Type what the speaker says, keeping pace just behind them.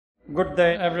Good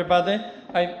day, everybody.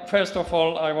 First of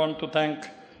all, I want to thank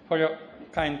for your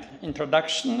kind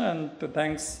introduction and to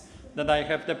thanks that I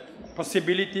have the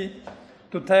possibility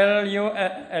to tell you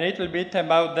a little bit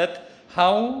about that,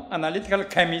 how analytical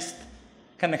chemists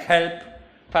can help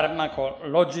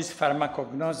pharmacologists,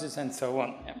 pharmacognosis, and so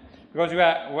on. Yeah. Because we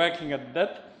are working at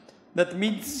that. That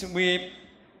means we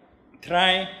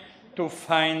try to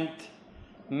find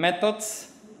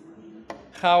methods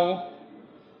how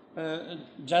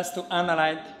just to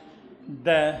analyze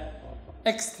the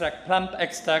extract, plant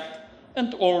extract,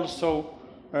 and also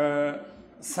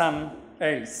some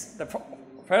else.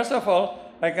 First of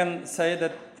all, I can say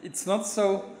that it's not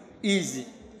so easy,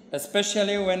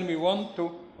 especially when we want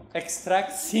to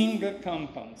extract single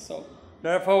compounds. So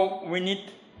therefore, we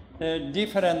need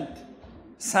different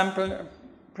sample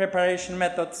preparation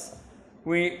methods.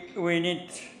 We need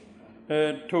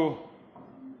to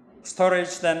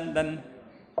storage then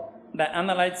the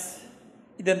analytes,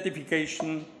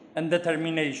 identification, and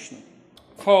determination.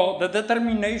 For the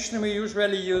determination, we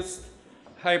usually use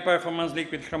high-performance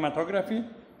liquid chromatography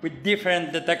with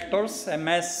different detectors,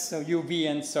 MS, UV,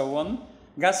 and so on.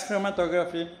 Gas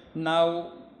chromatography,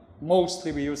 now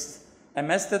mostly we use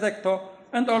MS detector,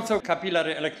 and also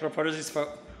capillary electrophoresis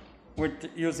with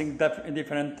using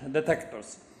different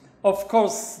detectors. Of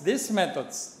course, these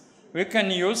methods we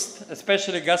can use,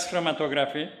 especially gas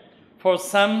chromatography, for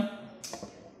some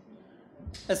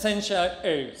essential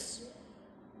oils.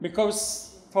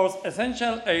 Because for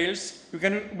essential oils, you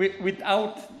can,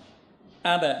 without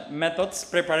other methods,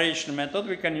 preparation method,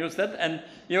 we can use that. And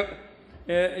you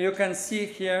can see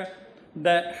here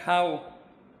how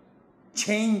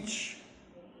change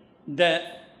the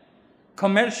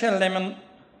commercial lemon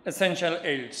essential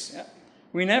oils. Yeah?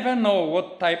 We never know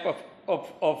what type of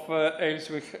oils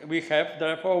we have.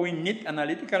 Therefore, we need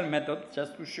analytical method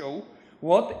just to show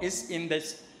what is in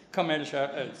this commercial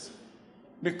oils.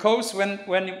 Because when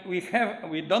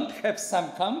we don't have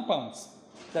some compounds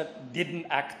that didn't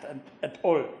act at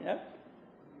all. Yeah?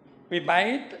 We buy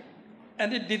it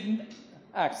and it didn't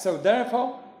act. So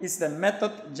therefore, it's the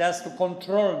method just to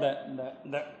control the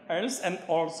oils, and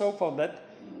also for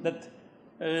that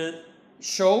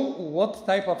show what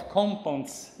type of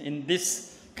compounds, in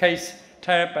this case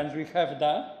terpenes, we have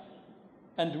there,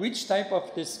 and which type of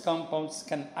these compounds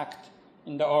can act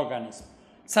in the organism.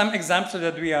 Some examples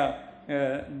that we are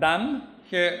done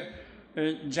here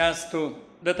just to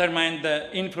determine the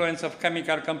influence of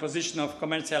chemical composition of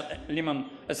commercial lemon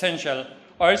essential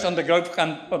oils on the growth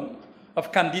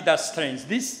of Candida strains.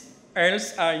 These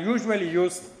oils are usually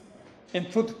used in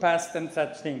food paste and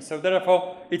such things. So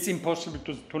therefore, it's impossible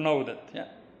to know that. Yeah?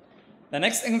 The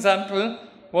next example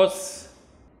was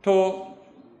to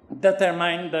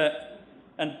determine the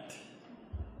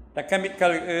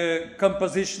chemical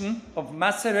composition of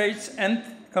macerates and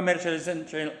commercial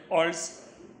essential oils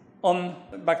on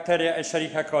bacteria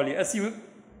Escherichia coli.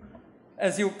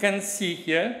 As you can see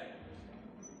here,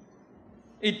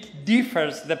 it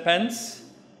depends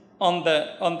on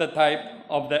the type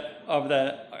of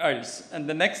the oils. And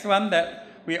the next one that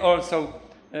we also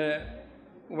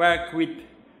work with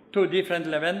two different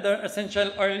lavender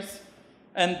essential oils,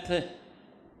 and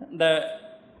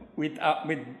with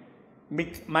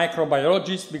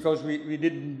microbiologists, because we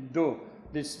didn't do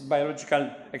these biological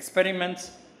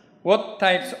experiments, what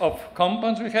types of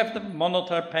compounds we have, the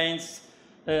monoterpenes,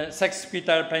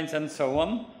 sexquiterpenes, and so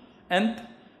on, and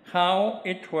how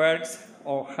it works,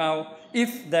 or how,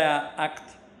 if they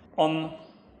act on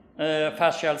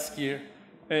facial skin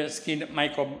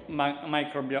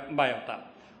microbiota.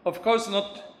 Of course,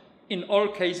 not in all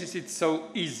cases it's so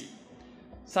easy.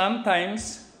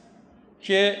 Sometimes,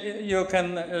 here you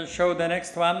can show the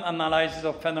next one, analysis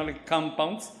of phenolic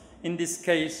compounds. In this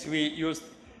case, we used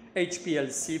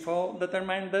HPLC for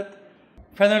determine that.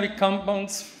 Phenolic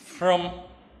compounds from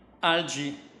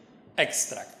algae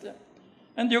extract.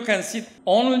 And you can see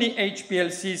only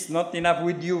HPLC is not enough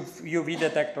with UV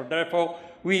detector. Therefore,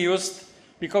 we used,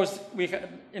 because we had,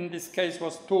 in this case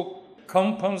was two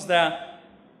compounds that are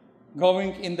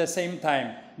going in the same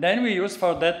time. Then we use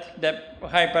for that the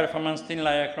high performance thin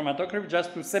layer chromatography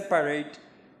just to separate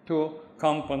two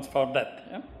compounds for that.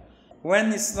 Yeah?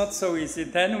 When it's not so easy,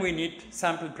 then we need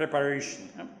sample preparation.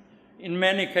 Yeah? In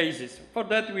many cases. For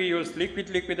that we use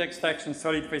liquid extraction,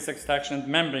 solid phase extraction, and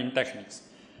membrane techniques.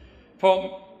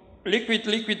 For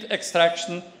liquid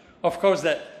extraction, of course,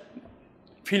 the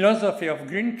philosophy of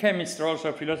green chemistry,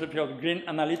 also philosophy of green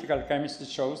analytical chemistry,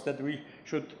 shows that we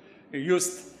should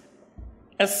use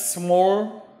as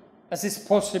small as is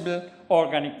possible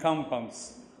organic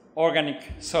compounds, organic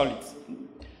solids.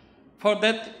 For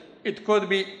that, it could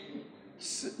be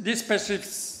this specific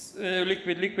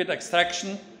liquid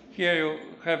extraction. Here you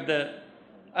have the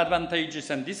advantages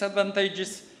and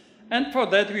disadvantages. And for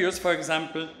that we use, for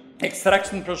example,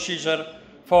 extraction procedure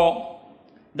for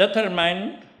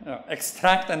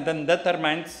extract and then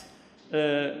determines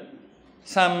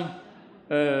some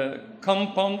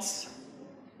compounds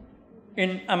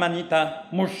in Amanita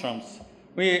mushrooms.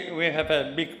 We have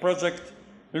a big project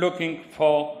looking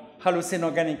for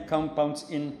hallucinogenic compounds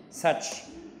in such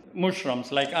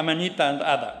mushrooms like Amanita and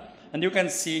other. And you can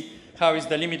see how is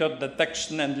the limit of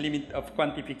detection and limit of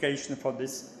quantification for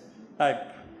this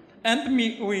type. And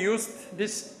we used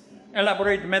these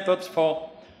elaborate methods for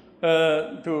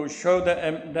to show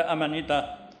the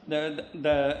Amanita,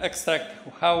 the extract,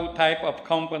 how type of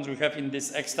compounds we have in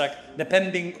this extract,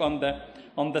 depending on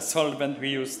the solvent we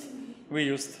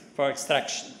used for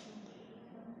extraction.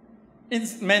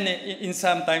 In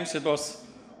sometimes it was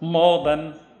more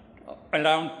than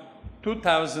around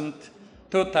 2,000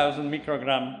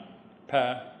 microgram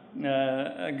per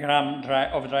gram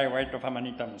of dry weight of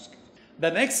Amanita muscat.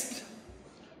 The next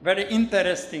very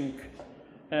interesting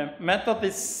method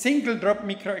is single drop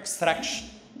micro extraction.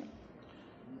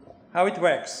 How it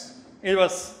works? It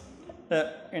was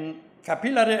in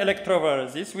capillary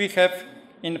electrophoresis. We have,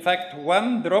 in fact,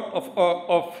 one drop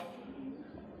of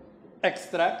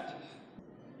extract.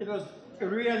 It was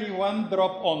really one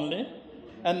drop only,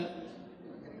 and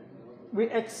we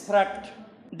extract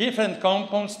different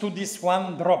compounds to this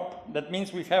one drop. That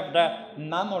means we have the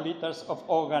nanoliters of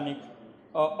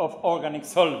organic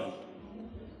solvent.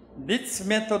 This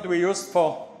method we used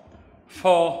for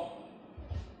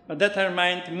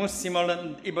determined muscimol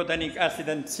and ibotenic acid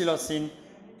and psilocin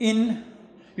in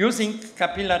using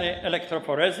capillary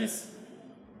electrophoresis,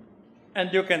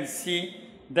 and you can see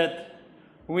that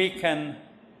we can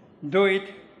do it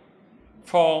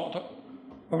for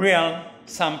real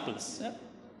samples. Yeah?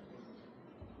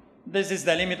 This is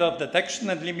the limit of detection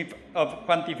and limit of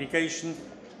quantification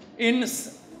in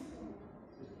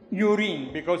urine,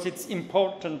 because it's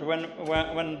important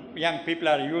when young people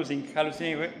are using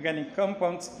hallucinogenic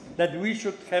compounds that we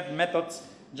should have methods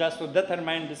just to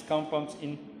determine these compounds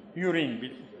in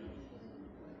urine.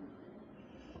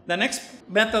 The next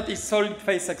method is solid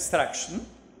phase extraction.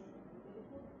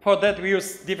 For that we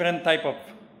use different type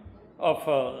of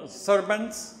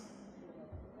sorbents.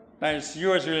 That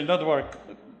usually not work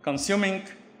consuming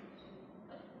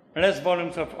less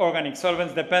volumes of organic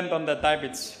solvents, depend on the type.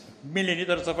 It's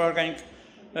milliliters of organic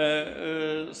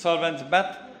solvents,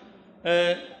 but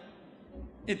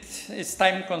it is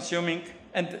time consuming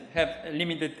and have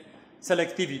limited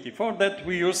selectivity. For that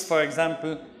we use, for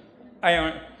example,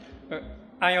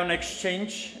 ion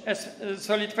exchange as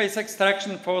solid phase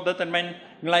extraction for determine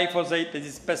glyphosate, this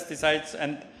is pesticides,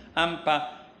 and AMPA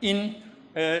in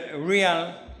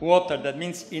real water, that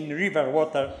means in river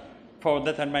water, for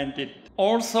determine it.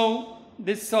 Also,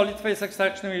 this solid phase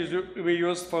extraction we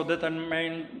use for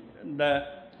determine the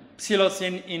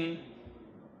psilocin in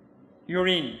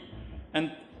urine.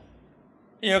 And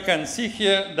you can see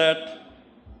here that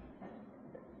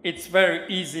it's very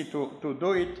easy to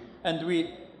do it, and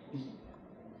we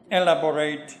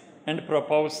elaborate and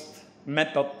proposed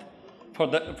method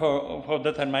for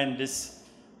determine these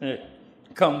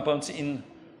compounds in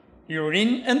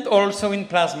urine and also in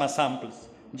plasma samples,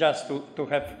 just to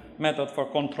have method for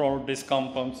control these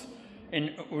compounds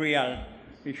in real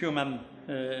human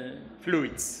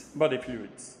fluids, body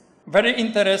fluids. Very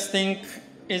interesting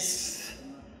is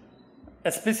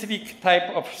a specific type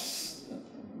of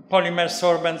polymer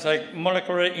sorbents, like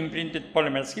molecularly imprinted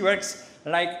polymers. He works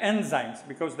like enzymes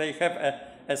because they have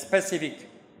a specific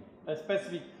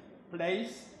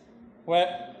place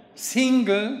where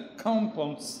single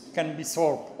compounds can be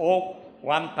sorbed, or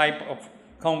one type of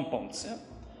compounds. Yeah?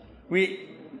 We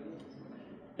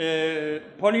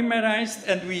polymerized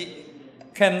and we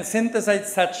can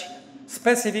synthesize such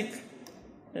specific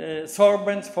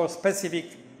sorbents for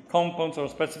specific compounds or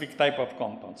specific type of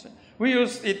compounds. We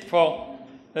use it for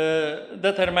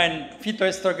determine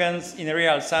phytoestrogens in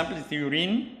real samples, the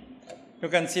urine. You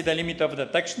can see the limit of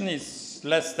detection is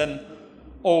less than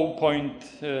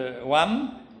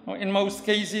 0.1 in most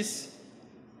cases.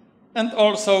 And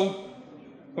also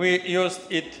we used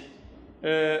it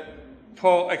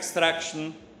for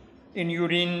extraction in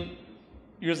urine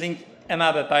using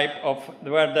another type of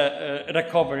where the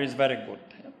recovery is very good.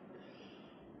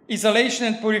 Isolation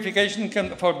and purification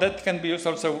for that can be used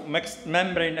also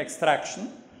membrane extraction.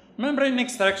 Membrane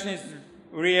extraction is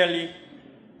really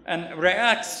an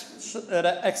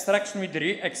extraction with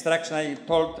re-extraction. I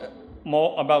told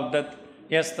more about that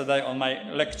yesterday on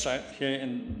my lecture here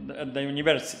at the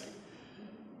university.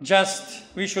 Just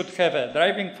we should have a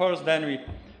driving force, then we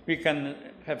we can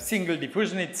have single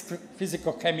diffusion. It's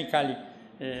physico-chemically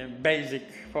basic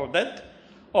for that.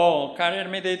 Or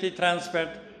carrier-mediated transport.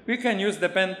 We can use,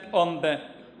 depend on the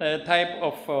type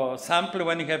of sample.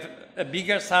 When you have a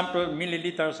bigger sample,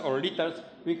 milliliters or liters,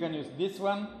 we can use this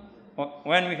one.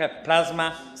 When we have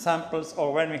plasma samples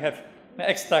or when we have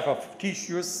extract of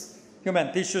tissues,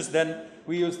 human tissues, then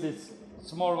we use this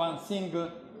small one,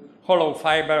 single hollow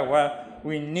fiber, where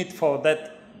we need for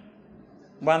that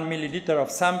 1 milliliter of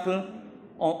sample.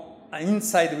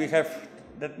 Inside we have,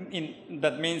 that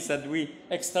means that we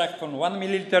extract from 1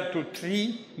 milliliter to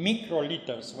 3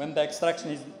 microliters. When the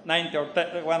extraction is 90 or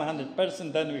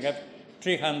 100%, then we have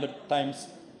 300 times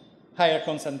higher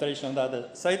concentration on the other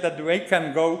side, that we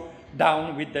can go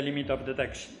down with the limit of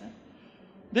detection.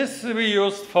 This we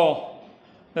used for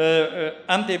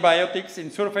antibiotics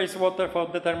in surface water, for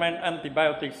determine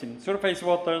antibiotics in surface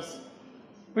waters.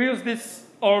 We use this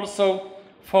also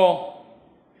for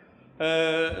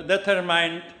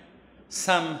determine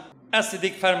some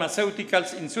acidic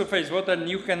pharmaceuticals in surface water, and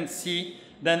you can see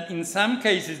that in some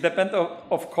cases, depend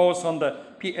of course on the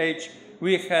pH,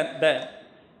 we had the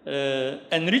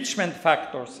enrichment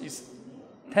factors is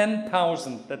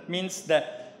 10,000. That means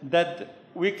that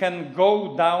we can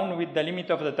go down with the limit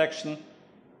of detection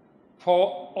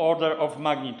 4 order of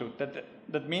magnitude.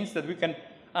 That means that we can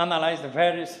analyze the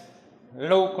various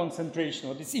low concentration.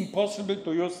 It is impossible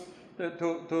to use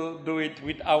to do it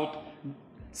without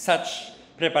such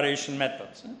preparation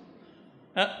methods.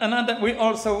 We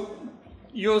also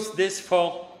use this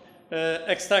for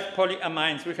extract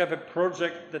polyamines. We have a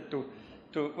project that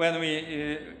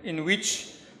in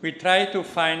which we try to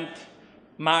find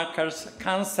markers,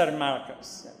 cancer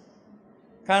markers.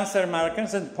 Cancer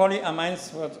markers and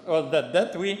polyamines was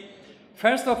that we,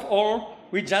 first of all,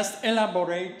 we just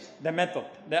elaborate the method,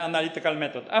 the analytical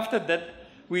method. After that,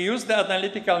 we use the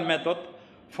analytical method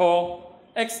for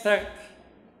extract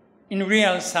in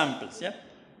real samples. Yeah?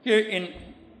 Here in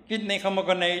kidney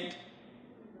homogenate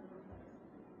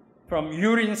from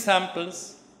urine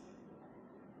samples,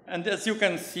 and as you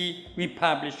can see, we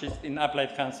published it in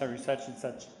Applied Cancer Research and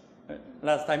such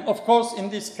last time. Of course, in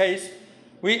this case,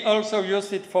 we also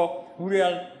use it for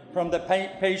real from the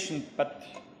patient, but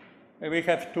we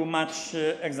have too much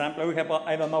example. We have,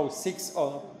 I don't know, 6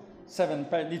 or 7,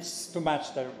 it's too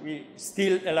much there. We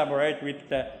still elaborate with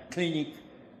the clinic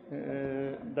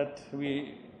that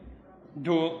we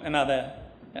do another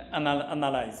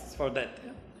analysis for that.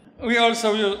 We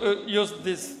also use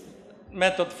this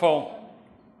method for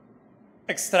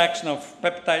extraction of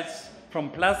peptides from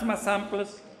plasma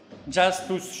samples, just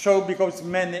to show, because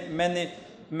many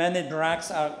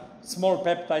drugs are small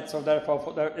peptides, so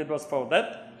therefore it was for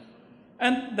that.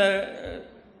 And the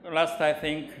last, I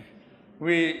think,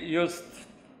 we used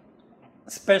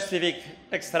specific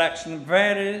extraction,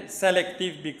 very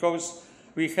selective, because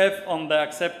we have on the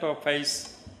acceptor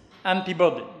phase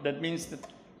antibody. That means that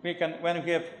we can, when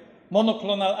we have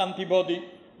monoclonal antibody,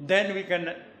 then we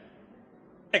can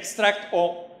extract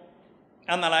or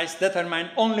analyze, determine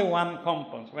only one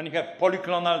compound. When you have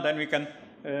polyclonal, then we can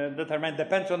determine,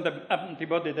 depends on the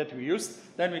antibody that we use,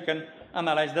 then we can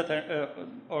analyze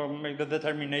or make the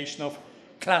determination of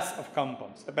class of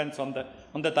compounds, depends on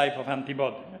the type of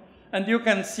antibody. And you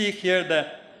can see here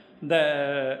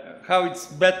how it's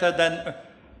better than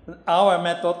our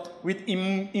method with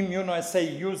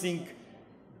immunoassay using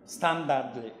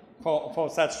standardly for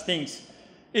such things.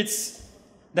 It's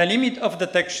the limit of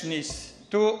detection is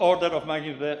 2 order of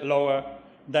magnitude lower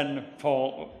than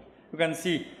for, you can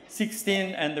see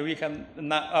 16, and we have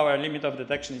our limit of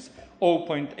detection is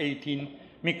 0.18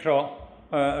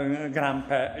 microgram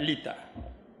per liter.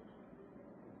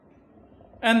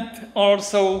 And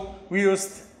also we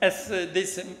used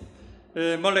this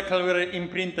molecularly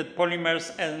imprinted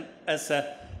polymers and as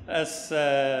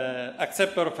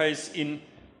acceptor phase in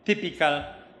typical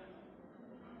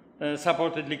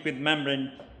supported liquid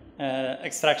membrane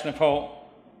extraction for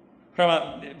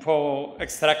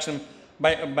extraction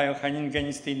by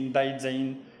biohydrogenistin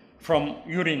diazein from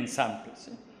urine samples.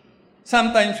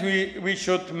 Sometimes we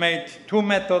should make 2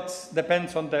 methods,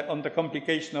 depends on the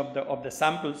complication of the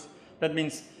samples. That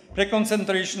means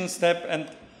pre-concentration step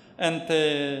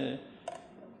and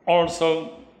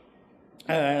also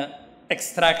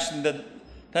extraction.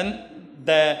 Then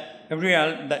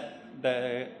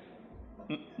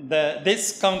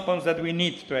these compounds that we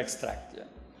need to extract. Yeah.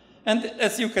 And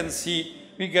as you can see,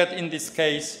 we get in this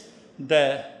case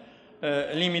the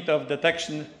limit of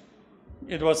detection.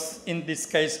 It was in this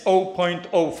case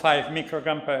 0.05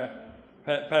 microgram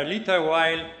per liter,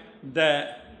 while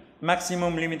the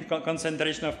maximum limit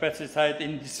concentration of pesticide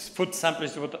in this food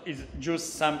samples is juice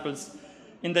samples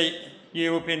in the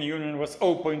European Union was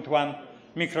 0.1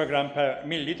 microgram per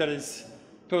milliliter, is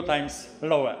 2 times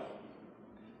lower.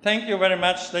 Thank you very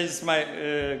much. This is my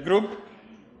group,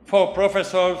 4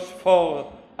 professors,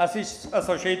 4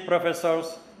 associate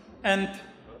professors, and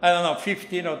I don't know,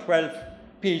 15 or 12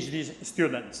 PhD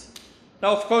students.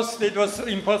 Now, of course, it was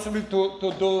impossible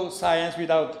to do science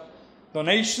without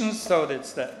donations, so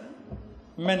that's the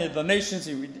many donations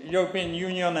in the European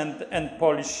Union and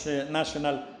Polish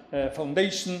National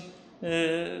Foundation,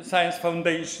 Science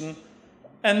Foundation,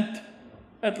 and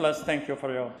at last, thank you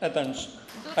for your attention.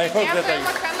 I hope that Дякуємо,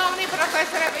 шановний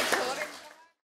професоре